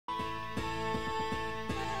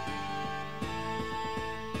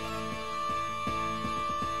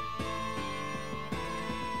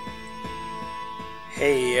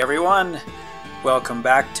Hey everyone, welcome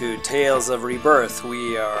back to Tales of Rebirth.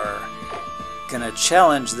 We are gonna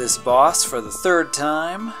challenge this boss for the third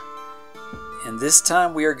time, and this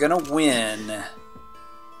time we are gonna win.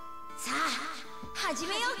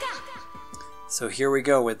 So here we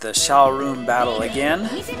go with the Shaorun Battle again.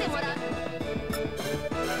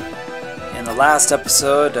 In the last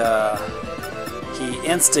episode, he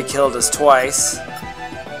insta-killed us twice.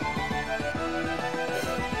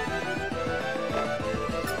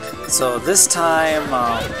 So this time,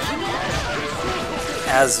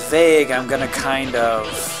 as Vague, I'm gonna kind of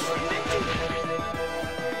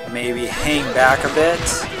maybe hang back a bit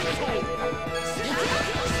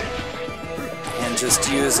and just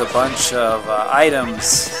use a bunch of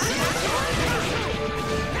items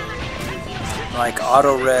like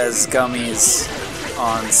auto-res gummies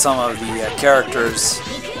on some of the characters.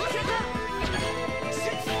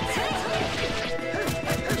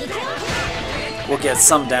 We'll get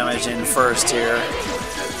some damage in first here.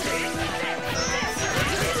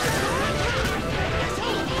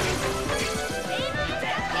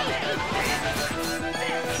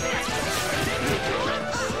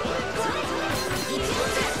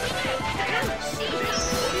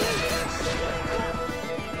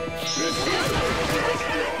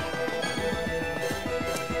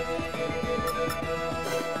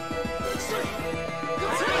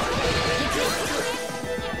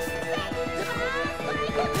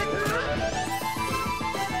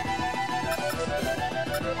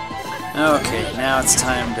 Okay, now it's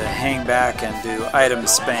time to hang back and do item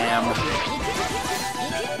spam.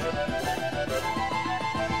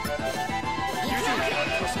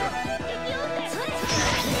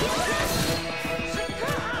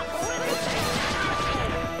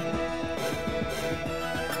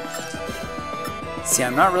 See,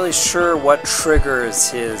 I'm not really sure what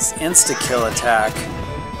triggers his insta-kill attack.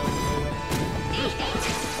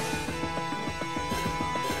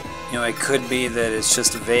 You know, it could be that it's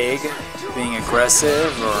just Vague being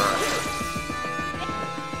aggressive, or,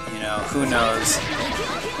 you know, who knows.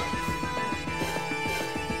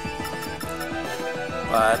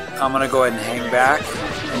 But I'm gonna go ahead and hang back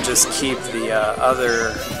and just keep the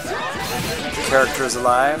other characters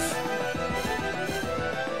alive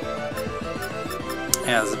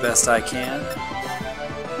as best I can.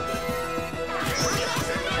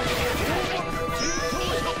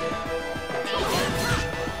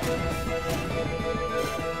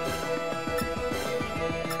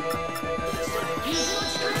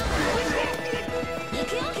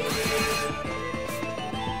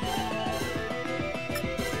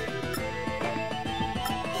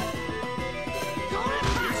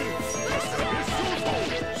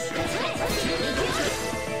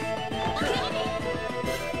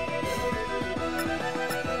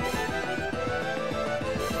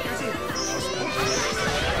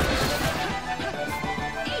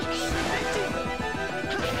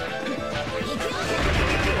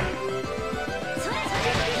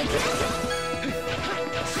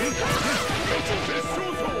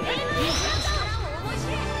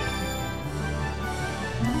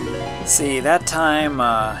 See, that time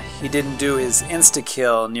he didn't do his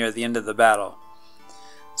insta-kill near the end of the battle.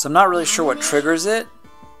 So I'm not really sure what triggers it.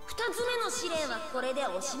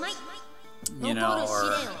 You know,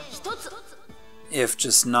 or if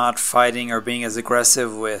just not fighting or being as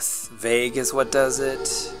aggressive with Vague is what does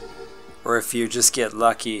it. Or if you just get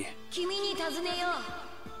lucky.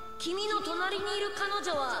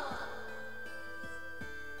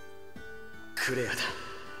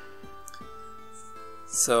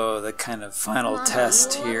 So the kind of final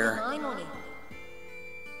test here.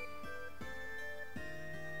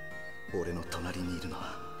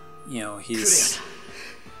 You know, he's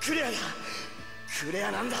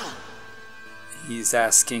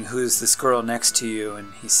asking who's this girl next to you,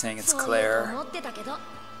 and he's saying it's Claire.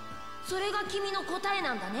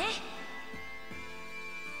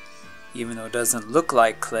 Even though it doesn't look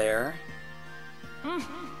like Claire.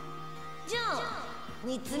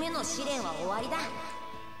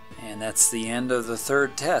 And that's the end of the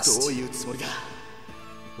third test.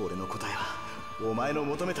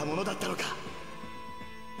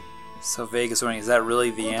 So Vague is wondering, is that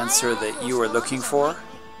really the answer that you were looking for?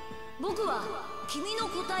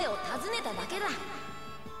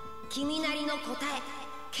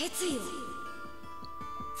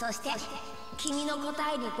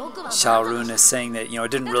 Shaorun is saying that, you know,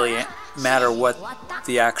 it didn't really matter what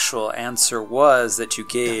the actual answer was that you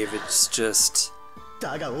gave, it's just,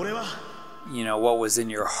 you know, what was in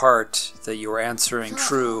your heart that you were answering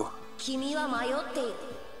true.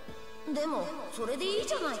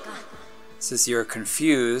 Says you're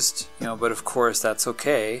confused, you know, but of course that's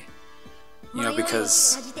okay. You know,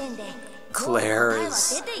 because Claire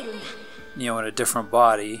is, you know, in a different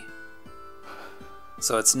body.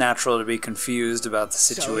 So it's natural to be confused about the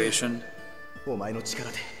situation.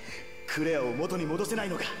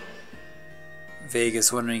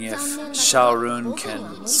 Vega's wondering if Shaorun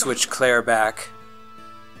can switch Claire back,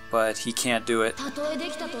 but he can't do it.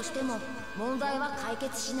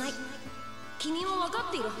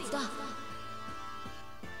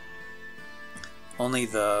 Only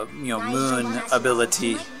the, you know, moon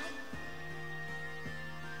ability.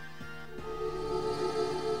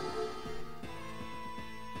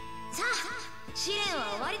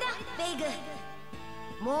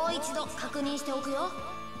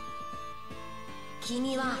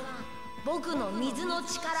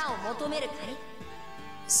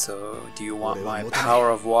 So, do you want my power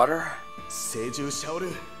of water?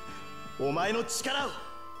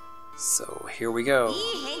 So, here we go.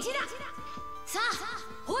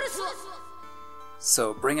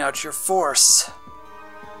 So, bring out your force.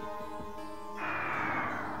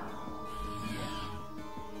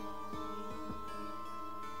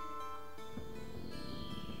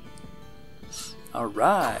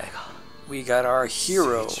 Alright, we got our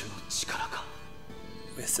hero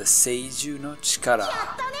with the Seiju no Chikara.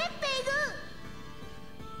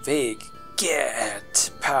 Vague,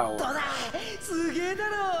 get power.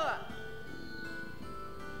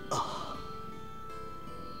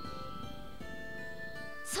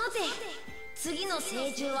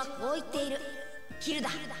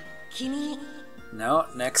 No,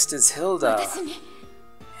 next is Hilda.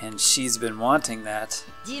 And she's been wanting that.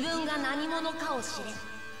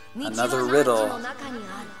 Another riddle.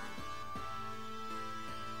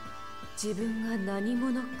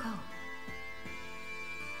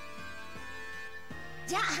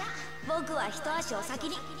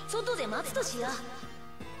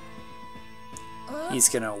 He's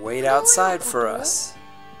gonna wait outside for us.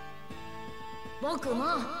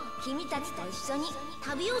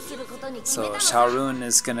 So Shaorun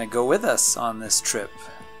is gonna go with us on this trip.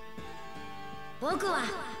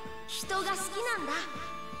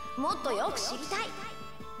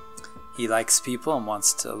 He likes people and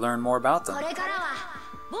wants to learn more about them.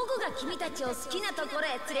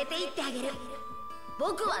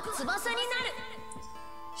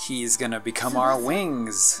 He's gonna become our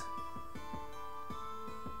wings.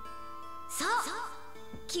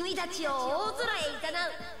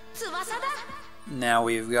 Now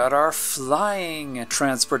we've got our flying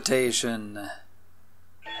transportation.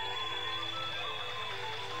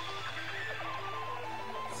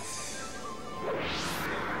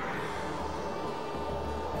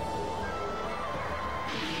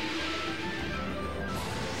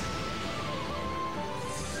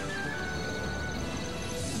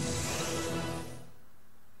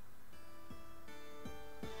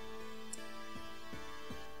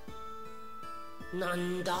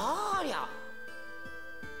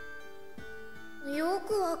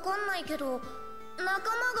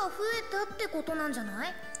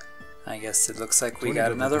 I guess it looks like we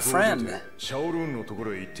got another friend. So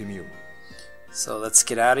let's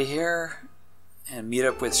get out of here and meet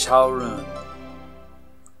up with Shaorun.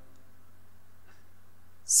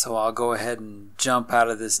 So I'll go ahead and jump out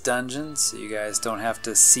of this dungeon so you guys don't have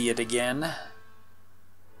to see it again.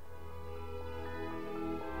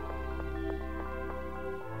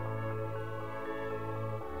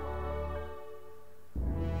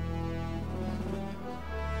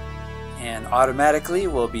 And automatically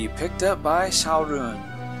will be picked up by Shaorun.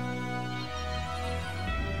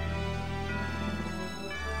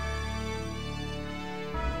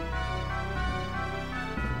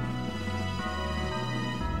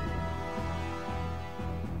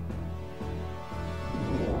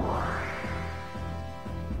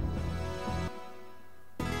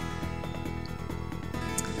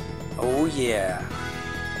 Oh yeah,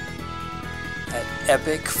 that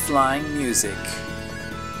epic flying music.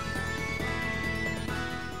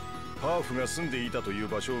 ハーフが住んでいたという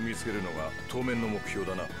場所を見つけるのが当面の目標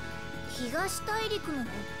だな。東大陸の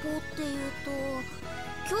北方っていうと、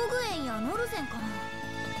境遇園やノルゼンかな。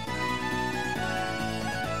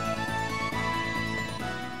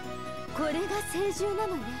これが聖獣な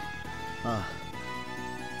のね。ああ。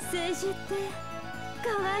聖獣って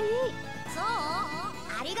可愛い。そう？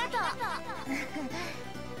ありがとう。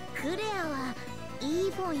クレアはイ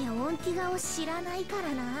ーボンやオンティガを知らないから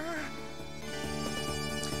な。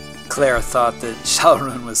 Claire thought that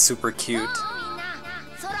Shaorun was super cute.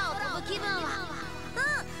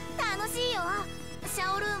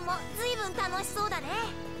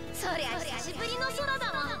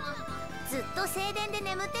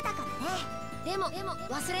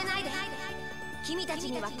 君た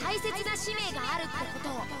ちには大切な使命があるってこと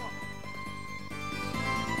を。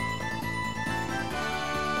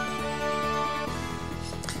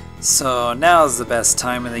So now's the best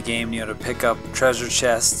time in the game, to pick up treasure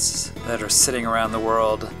chests that are sitting around the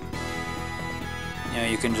world.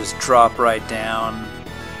 You can just drop right down,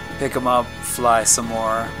 pick them up, fly some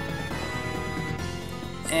more,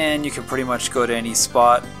 and you can pretty much go to any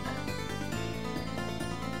spot.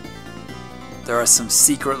 There are some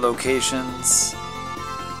secret locations,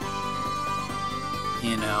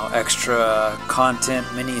 extra content,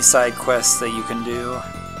 mini side quests that you can do.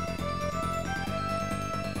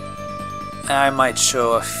 I might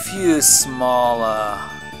show a few small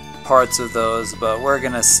parts of those, but we're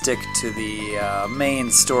gonna stick to the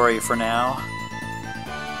main story for now.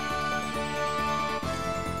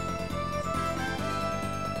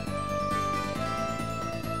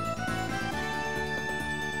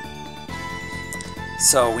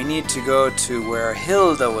 So we need to go to where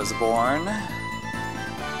Hilda was born,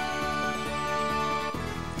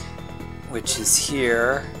 which is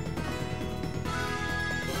here.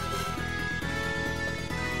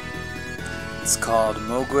 It's called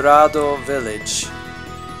Mogurado Village,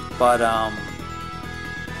 but yeah,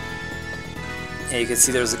 you can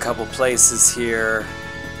see there's a couple places here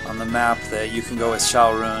on the map that you can go with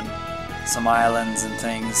Shaorun, some islands and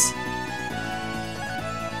things.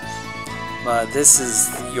 But this is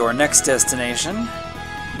your next destination.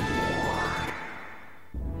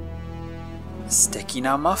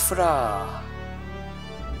 Stekina Mafra.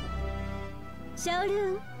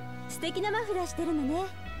 Shaorun, 素敵なマフラーしてるのね。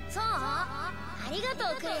そう？ありが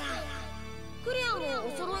とう、クレア。クレアも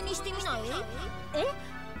お揃いにしてみない？え？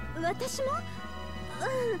私も？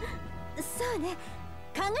そうね。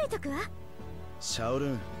考えとくわ。シャオル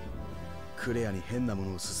ン、クレアに変なも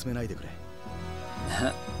のを勧めないでくれ。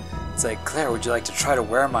It's like, Claire, would you like to try to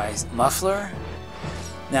wear my muffler?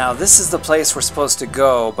 Now, this is the place we're supposed to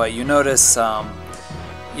go, but you notice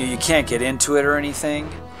you can't get into it or anything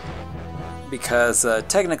because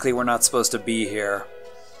technically we're not supposed to be here.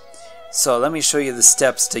 So let me show you the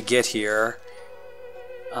steps to get here.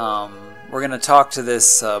 We're going to talk to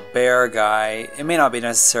this bear guy. It may not be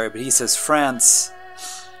necessary, but he says France,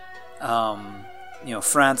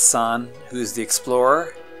 France-san, who's the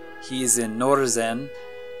explorer. He's in Norzen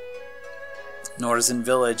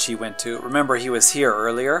village he went to. Remember, he was here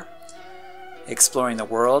earlier, exploring the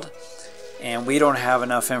world, and we don't have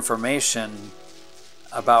enough information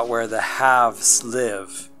about where the haves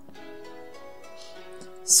live.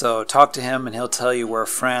 So talk to him and he'll tell you where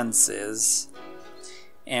France is.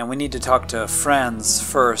 And we need to talk to Franz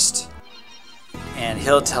first, and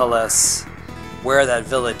he'll tell us where that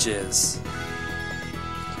village is.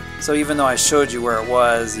 So even though I showed you where it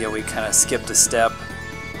was, we kind of skipped a step.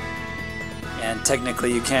 And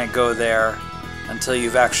technically you can't go there until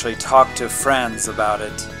you've actually talked to Franz about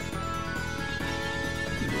it.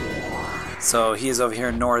 So he's over here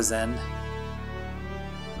in Norzen.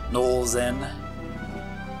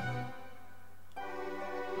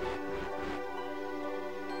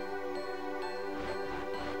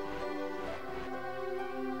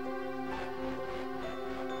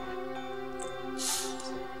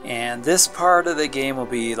 And this part of the game will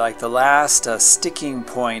be like the last sticking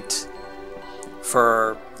point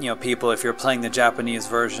for people if you're playing the Japanese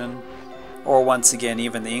version, or once again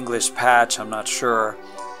even the English patch, I'm not sure.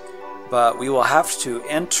 But we will have to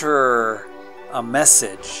enter a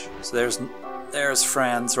message. So there's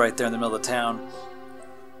Franz right there in the middle of town.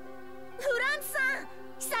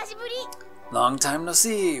 Long time no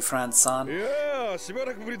see, Franz-san.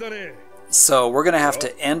 So we're going to have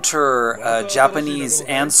to enter a Japanese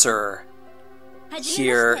answer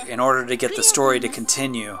here in order to get the story to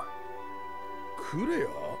continue.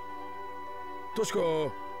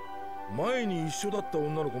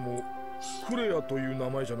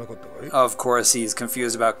 Of course, he's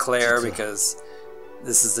confused about Claire because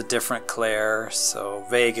this is a different Claire, so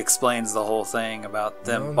Vague explains the whole thing about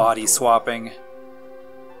them body swapping.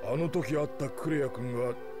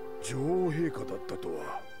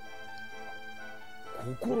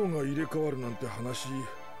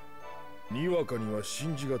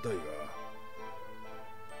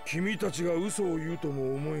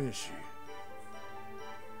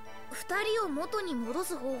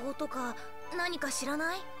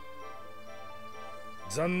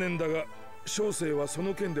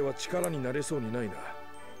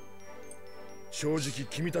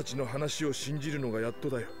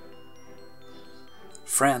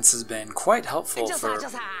 France has been quite helpful for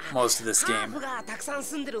most of this game.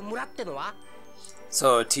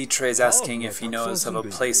 So T-Tray is asking if he knows of a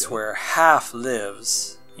place where half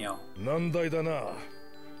lives,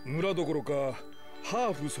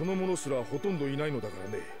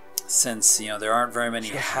 Since, there aren't very many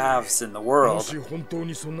halves in the world.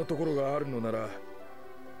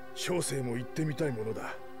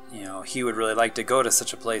 He would really like to go to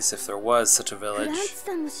such a place if there was such a village.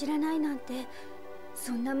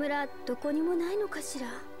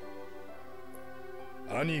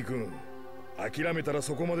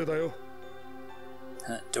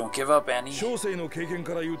 Don't give up, Annie.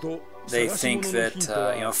 They think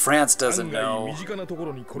that, France doesn't know,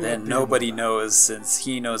 then nobody knows, since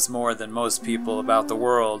he knows more than most people about the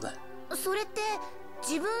world.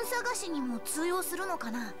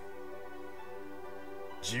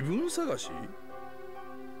 So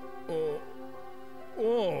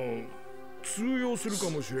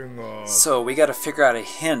we gotta figure out a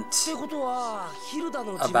hint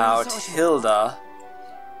about Hilda,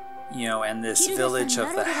 and this village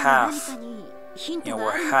of the half,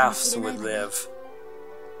 where halves would live.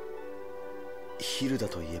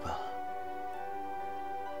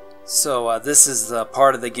 So this is the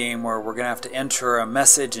part of the game where we're gonna have to enter a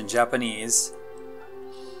message in Japanese.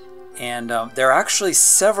 And there are actually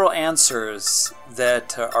several answers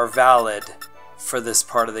that are valid for this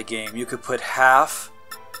part of the game. You could put half,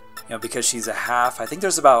 because she's a half. I think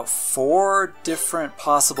there's about 4 different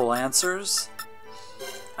possible answers.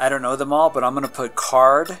 I don't know them all, but I'm going to put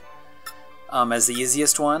card as the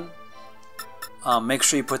easiest one. Make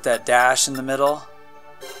sure you put that dash in the middle.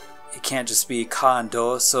 It can't just be ka and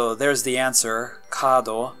do. So there's the answer,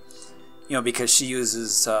 kado, because she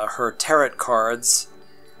uses her tarot cards.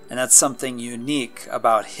 And that's something unique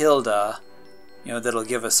about Hilda, that'll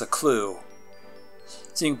give us a clue.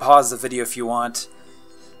 So you can pause the video if you want,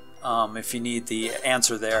 if you need the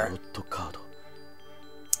answer there.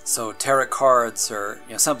 So tarot cards are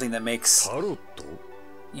something that makes Hilda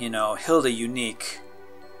unique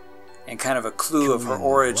and kind of a clue of her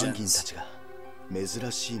origins.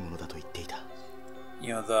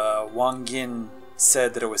 The Wangin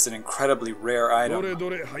said that it was an incredibly rare item.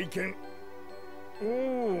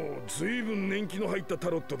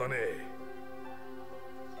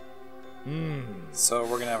 So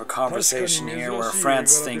we're gonna have a conversation here where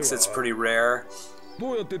France thinks it's pretty rare,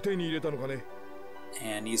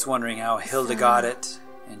 and he's wondering how Hilda got it,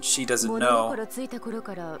 and she doesn't know.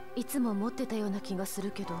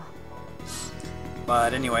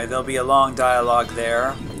 But anyway, there'll be a long dialogue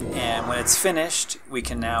there, and when it's finished, we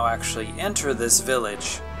can now actually enter this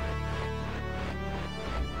village.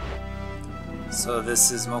 So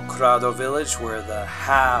this is Mokurado village, where the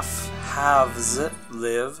halves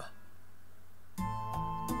live.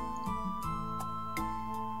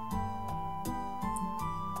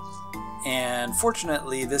 And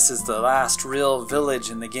fortunately, this is the last real village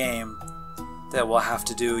in the game that we'll have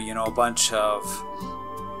to do, a bunch of,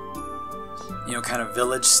 kind of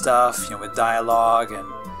village stuff, with dialogue and,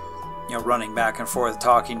 running back and forth,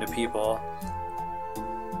 talking to people.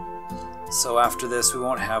 So after this, we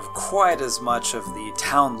won't have quite as much of the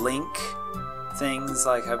town link things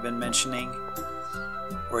like I've been mentioning,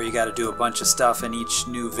 where you got to do a bunch of stuff in each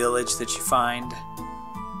new village that you find.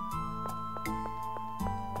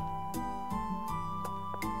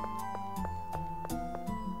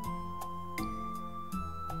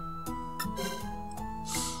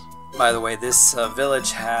 By the way, this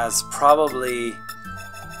village has probably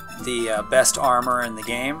the best armor in the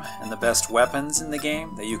game and the best weapons in the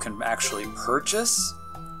game that you can actually purchase.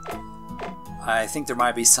 I think there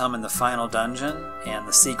might be some in the final dungeon and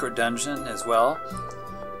the secret dungeon as well.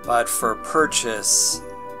 But for purchase,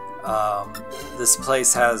 this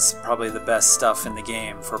place has probably the best stuff in the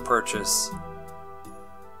game for purchase.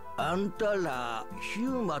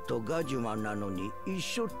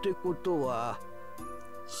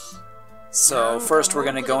 So first we're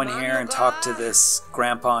gonna go in here and talk to this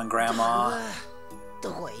grandpa and grandma.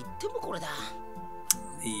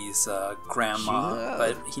 He's grandma,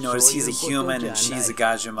 but he noticed he's a human and she's a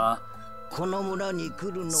Gajima.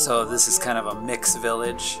 So this is kind of a mixed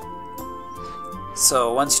village.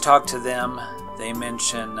 So once you talk to them, they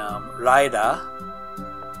mention Raida,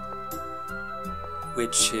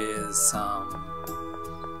 which is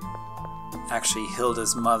actually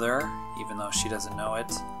Hilda's mother, even though she doesn't know it.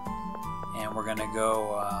 And we're gonna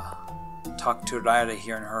go talk to Raida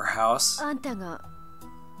here in her house.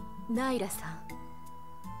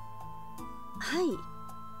 Hi.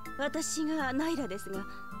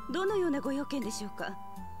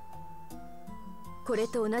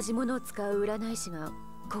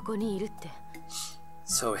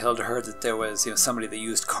 So Hilda heard that there was somebody that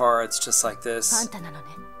used cards just like this.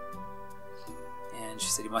 And she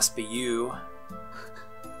said, "It must be you."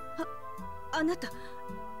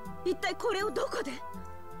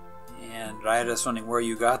 And Raida's wondering where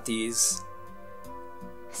you got these.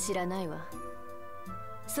 知らないわ。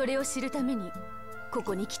それを知るためにこ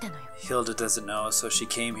こに来たのよ。Hilda doesn't know, so she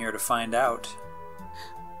came here to find out.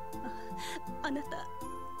 あなた、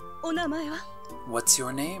お名前は？ What's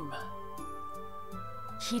your name?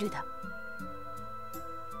 ヒルダ。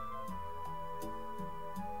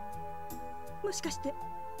もしかして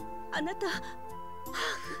あなたハー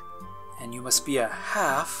フ？ And you must be a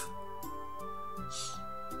half.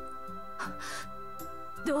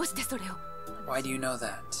 どうしてそれを？ Why do you know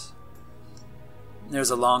that?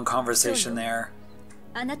 There's a long conversation there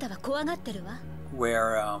あなたは怖がってるわ。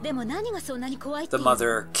 where でも何がそんなに怖いって the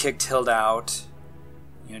mother kicked Hilda out.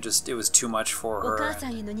 You know, just it was too much for お her. 母さ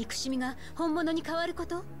んへの憎しみが本物に変わるこ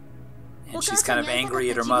と？ And she's kind of angry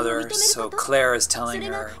at her mother, so Claire is そ telling れ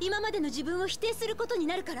が her, 今までの自分を否定することに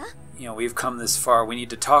なるから？ you know, we've come this far, we need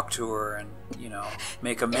to talk to her and, you know,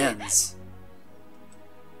 make amends.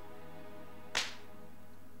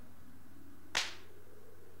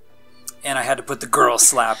 And I had to put the girl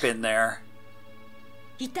slap in there.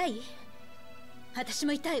 痛い？私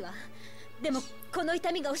も痛いわ。でもこの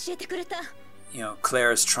痛みが教えてくれた。 You know,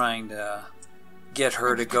 Claire is trying to get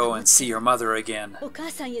her to go and see her mother again. お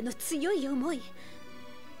母さんへの強い思い、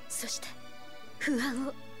そして不安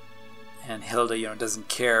を。 And Hilda, you know, doesn't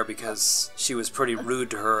care because she was pretty rude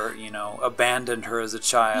to her, you know, abandoned her as a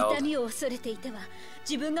child. 痛みを恐れていては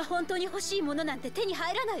自分が本当に欲しいものなんて手に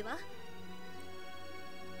入らないわ。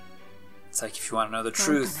 It's like if you want to know the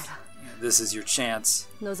truth, this is your chance.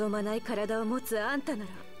 望まない体を持つあんたなら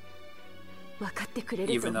分かってくれる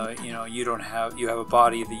と Even 思っ though, た you の。 know, you have a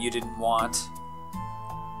body that you didn't want.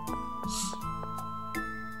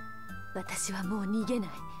 私はもう逃げない。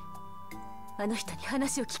あの人に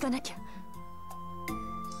話を聞かなきゃ。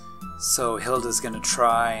 So Hilda's gonna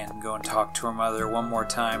try and go and talk to her mother one more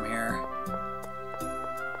time here.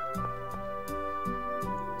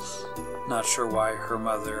 Not sure why her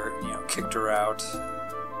mother, you know, kicked her out.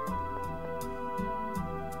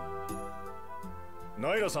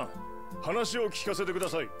 ナイラさん、話を聞かせてくだ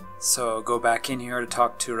さい。 So go back in here to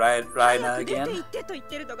talk to Raina 出て again. 行ってと言っ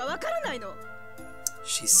てるのが分からないの。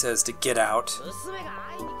 She says to get out. 娘が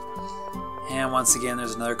会いに来た。 And once again,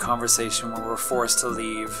 there's another conversation where we're forced to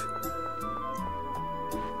leave.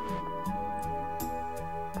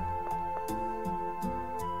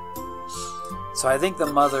 So I think the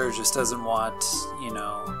mother just doesn't want, you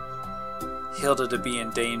know, Hilda to be in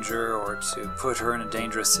danger or to put her in a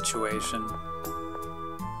dangerous situation.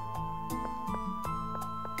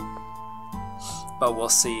 But we'll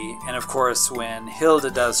see. And of course, when Hilda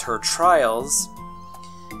does her trials,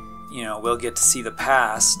 you know, we'll get to see the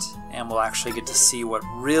past, and we'll actually get to see what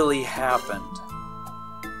really happened.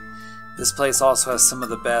 This place also has some of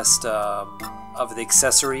the best of the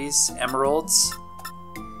accessories, emeralds.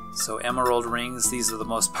 So emerald rings, these are the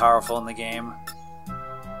most powerful in the game.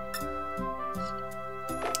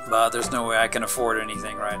 But there's no way I can afford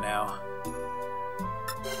anything right now.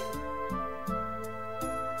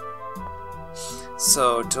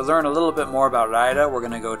 So to learn a little bit more about Raida, we're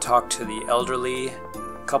going to go talk to the elderly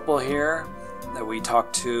couple here that we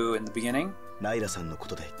talked to in the beginning. ナイラさんのこ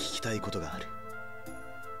とで聞きたいことがある。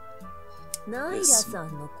ナイラさ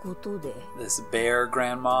んのことで。 This bear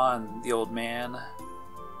grandma and the old man.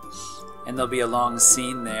 And there'll be a long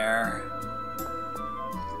scene there.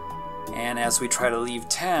 And as we try to leave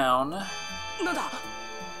town,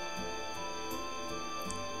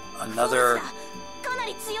 another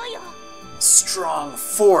strong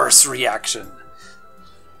force reaction.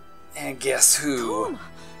 And guess who?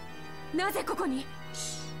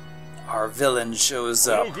 Our villain shows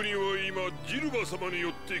up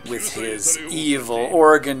with his evil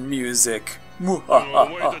organ music.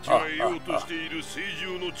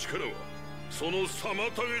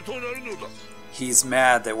 He's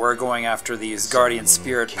mad that we're going after these guardian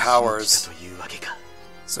spirit powers,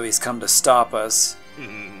 so he's come to stop us.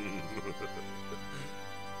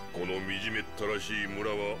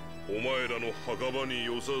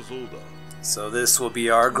 So this will be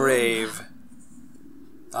our grave.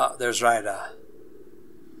 Ah, there's Raida.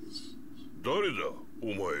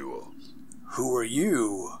 Who are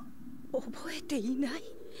you?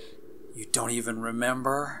 You don't even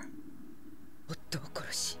remember? 夫を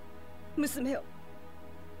殺し、娘を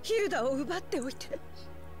ヒルダを奪っておいて、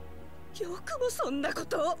よくもそんなこ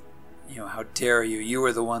とを。 You know, how dare you? You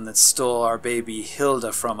were the one that stole our baby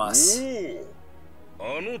Hilda from us.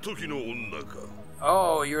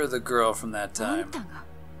 Oh, you're the girl from that あ time. んたが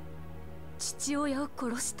父親を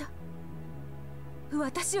殺した。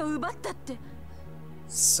私を奪ったって。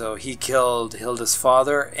 So he killed Hilda's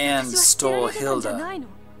father and 私は捨てら stole れてたんじゃな Hilda. いの。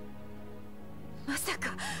まさ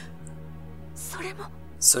か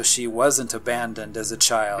So she wasn't abandoned as a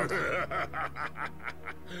child.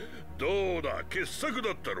 どうだ、傑作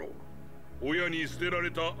だったろう。親に捨てられ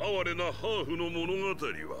た哀れなハーフの物語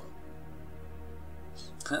は。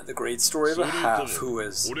The great story of a half who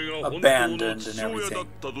was abandoned and everything.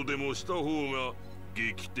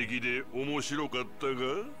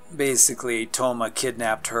 Basically, Toma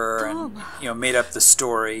kidnapped her and, made up the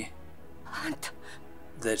story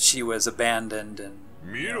that she was abandoned and,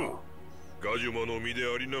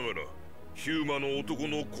 he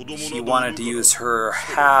wanted to use her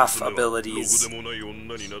half abilities,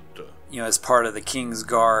 as part of the king's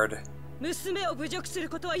guard. It's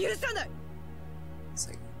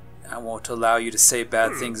like, I won't allow you to say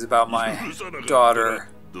bad things about my daughter.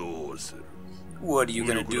 What are you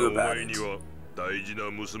going to do about it?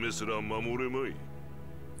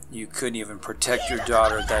 You couldn't even protect your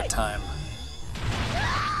daughter at that time.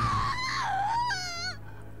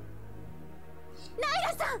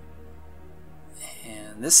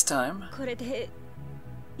 And this time,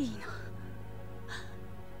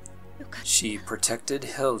 she protected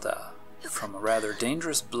Hilda from a rather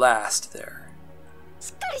dangerous blast there.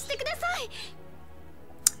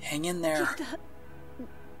 Hang in there.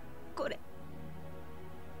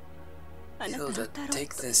 Hilda,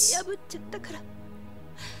 take this.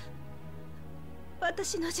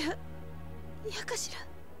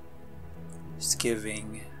 She's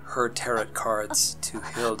giving her tarot cards to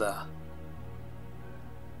Hilda.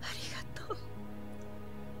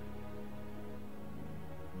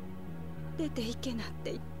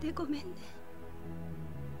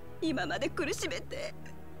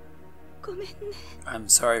 I'm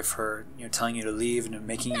sorry for telling you to leave and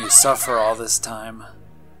making you suffer all this time.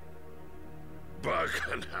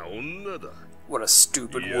 What a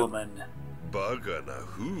stupid woman.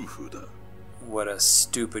 What a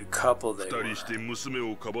stupid couple they were.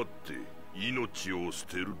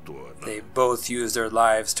 They both used their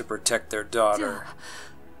lives to protect their daughter.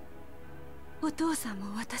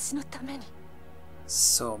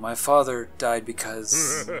 So my father died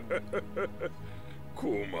because...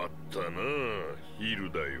 困ったな、ヒ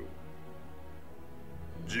ルダよ。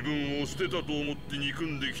自分を捨てたと思って憎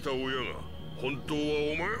んできた親が本当は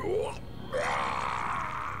お前を。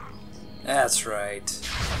That's right.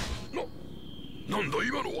 なんだ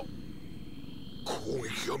今のは。攻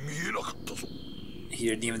撃が見えなかったぞ。He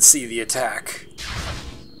didn't even see the attack.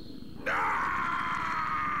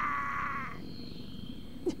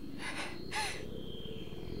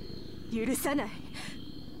 許さない。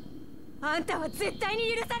あんたは絶対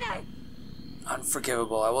に許さない。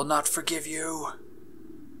 Unforgivable. I will not forgive you.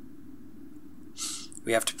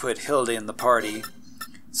 We have to put Hilda in the party.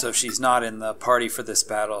 So if she's not in the party for this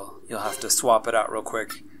battle, you'll have to swap it out real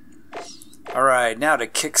quick. Alright, now to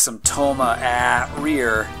kick some Toma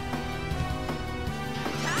rear.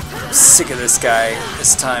 I'm sick of this guy.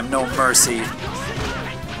 This time, no mercy.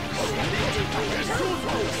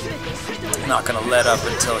 I'm not gonna let up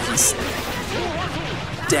until he's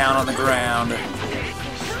down on the ground.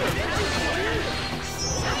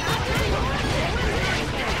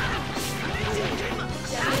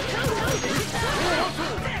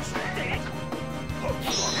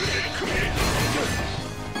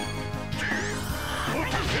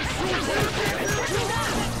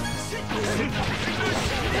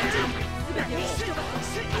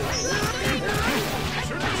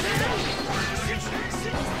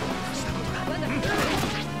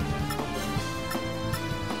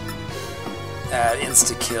 That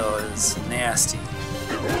insta-kill is nasty.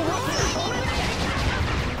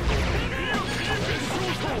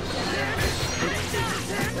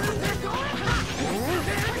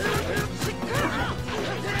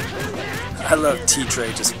 I love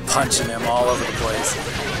T-Tray just punching him all over the place.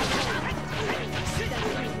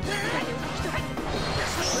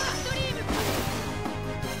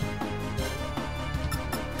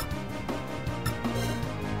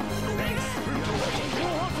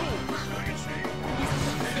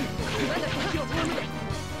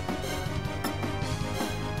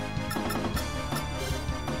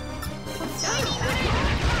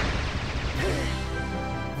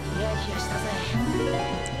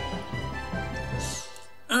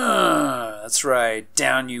 That's right,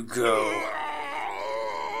 down you go.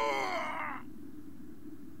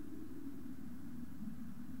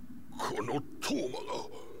 このトーマが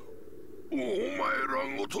お前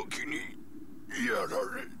らごときにやら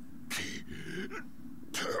れて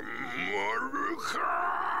たまるか。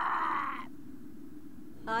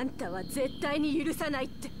あんたは絶対に許さないっ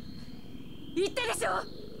て言ったでしょ。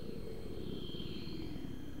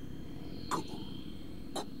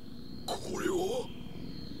これは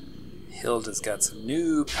Hilda's got some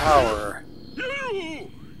new power.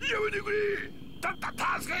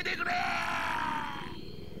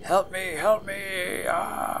 Help me, help me.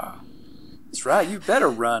 Ah. That's right, you better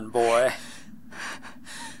run, boy.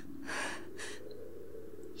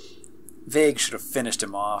 Vague should have finished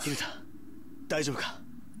him off. Hilda, 大丈夫か?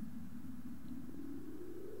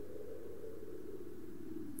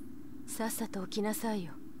 さっさと起きなさい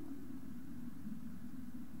よ。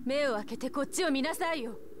目を開けてこっちを見なさい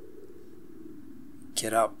よ。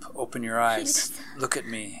 Get up, open your eyes, look at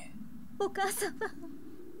me. お母さんは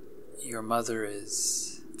Your mother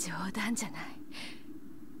is... 冗談じゃない。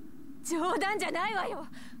冗談じゃないわよ。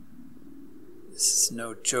 This is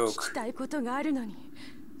no joke. 聞きたいことがあるのに。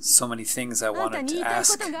 So many things I あんた wanted に言 to いたいこ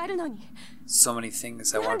ask. とがあるのに。 So many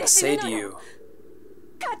things I wanted to say to you.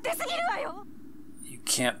 勝手すぎるわよ。 You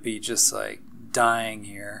can't be just like dying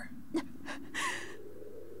here.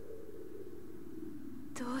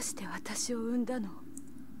 どうして私を産んだの?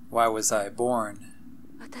 Why was I born?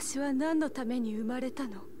 私は何のために生まれた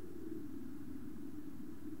の?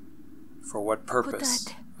 For what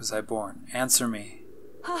purpose was I born? Answer me.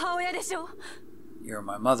 母親でしょ? You're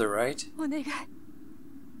my mother, right? お願い。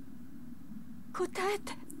答え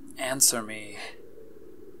て。 Answer me.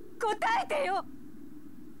 答えてよ。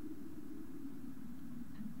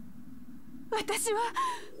私は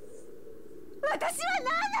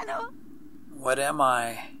何なの? What am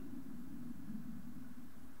I?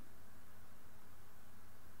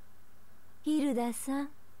 ヒルダさん。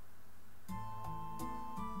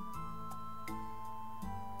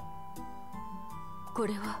こ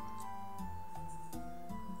れは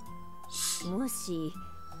もし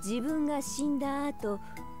自分が死んだ後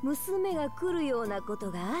娘が来るようなこと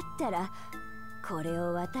があったらこれ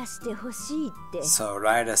を渡してほしいって。 So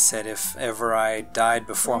Raida said if ever I died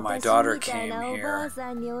before my daughter came here,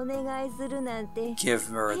 give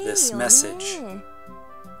her this message.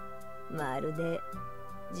 まるで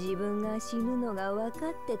自分が死ぬのが分か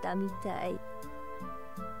ってたみたい。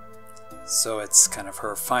 So it's kind of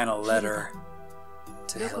her final letter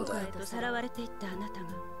to どこか Hilda. へとさらわれていったあなたが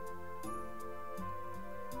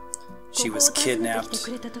She ここを was 訪ねてき kidnapped. て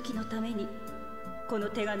くれた時のためにこの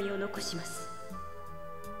手紙を残します。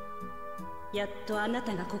やっとあな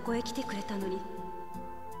たがここへ来てくれたのに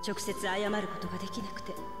直接謝ることができなく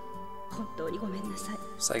て本当にごめんなさい。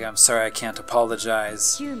 It's like, I'm sorry, I can't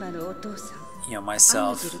apologize, ヒューマのお父さん you know, アム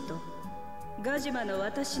myself. ジルとガジマの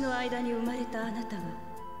私の間に生まれたあなたが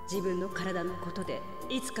自分の体のことで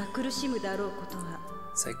いつか苦しむだろうことは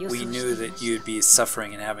It's like 予想 we して knew いま that した。 you'd be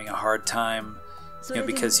suffering and having a hard time, そ you れ know,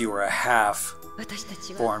 でも because you were a half 私た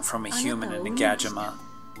ちは born from a あなた human を and 産 a みました。 Gajima.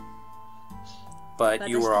 But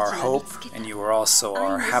you were our hope and you were also 愛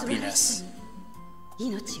our の素晴らし happiness. さに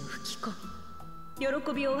命を吹き込み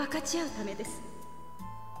喜びを分かち合うためです。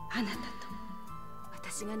あなたと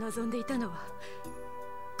私が望んでいたのは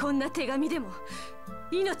こんな手紙でも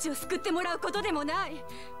命を救ってもらうことでもない。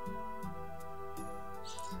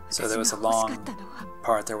 So there was a 私が欲し long かったのは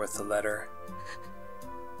part there with the letter.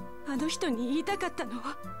 あの人に言いたかったの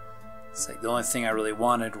は It's like the only thing I really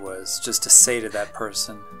wanted was just to say to that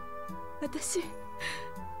person, 私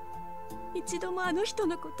一度もあの人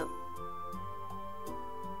のこと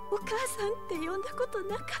お母さんって呼んだこと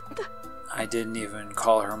なかった。 I didn't even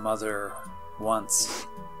call her mother once.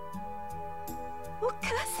 お母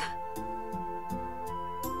さん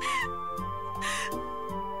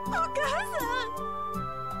お母さん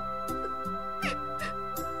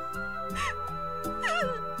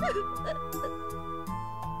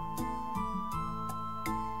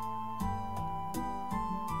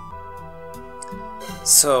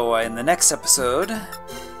So in the next episode,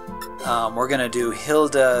 we're gonna do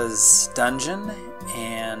Hilda's dungeon,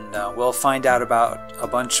 and we'll find out about a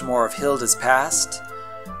bunch more of Hilda's past.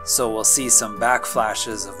 So we'll see some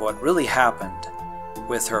backflashes of what really happened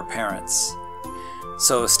with her parents.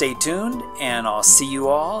 So stay tuned, and I'll see you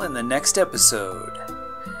all in the next episode.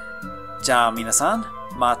 じゃあ皆さん、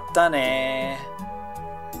またね.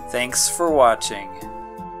 Thanks for watching.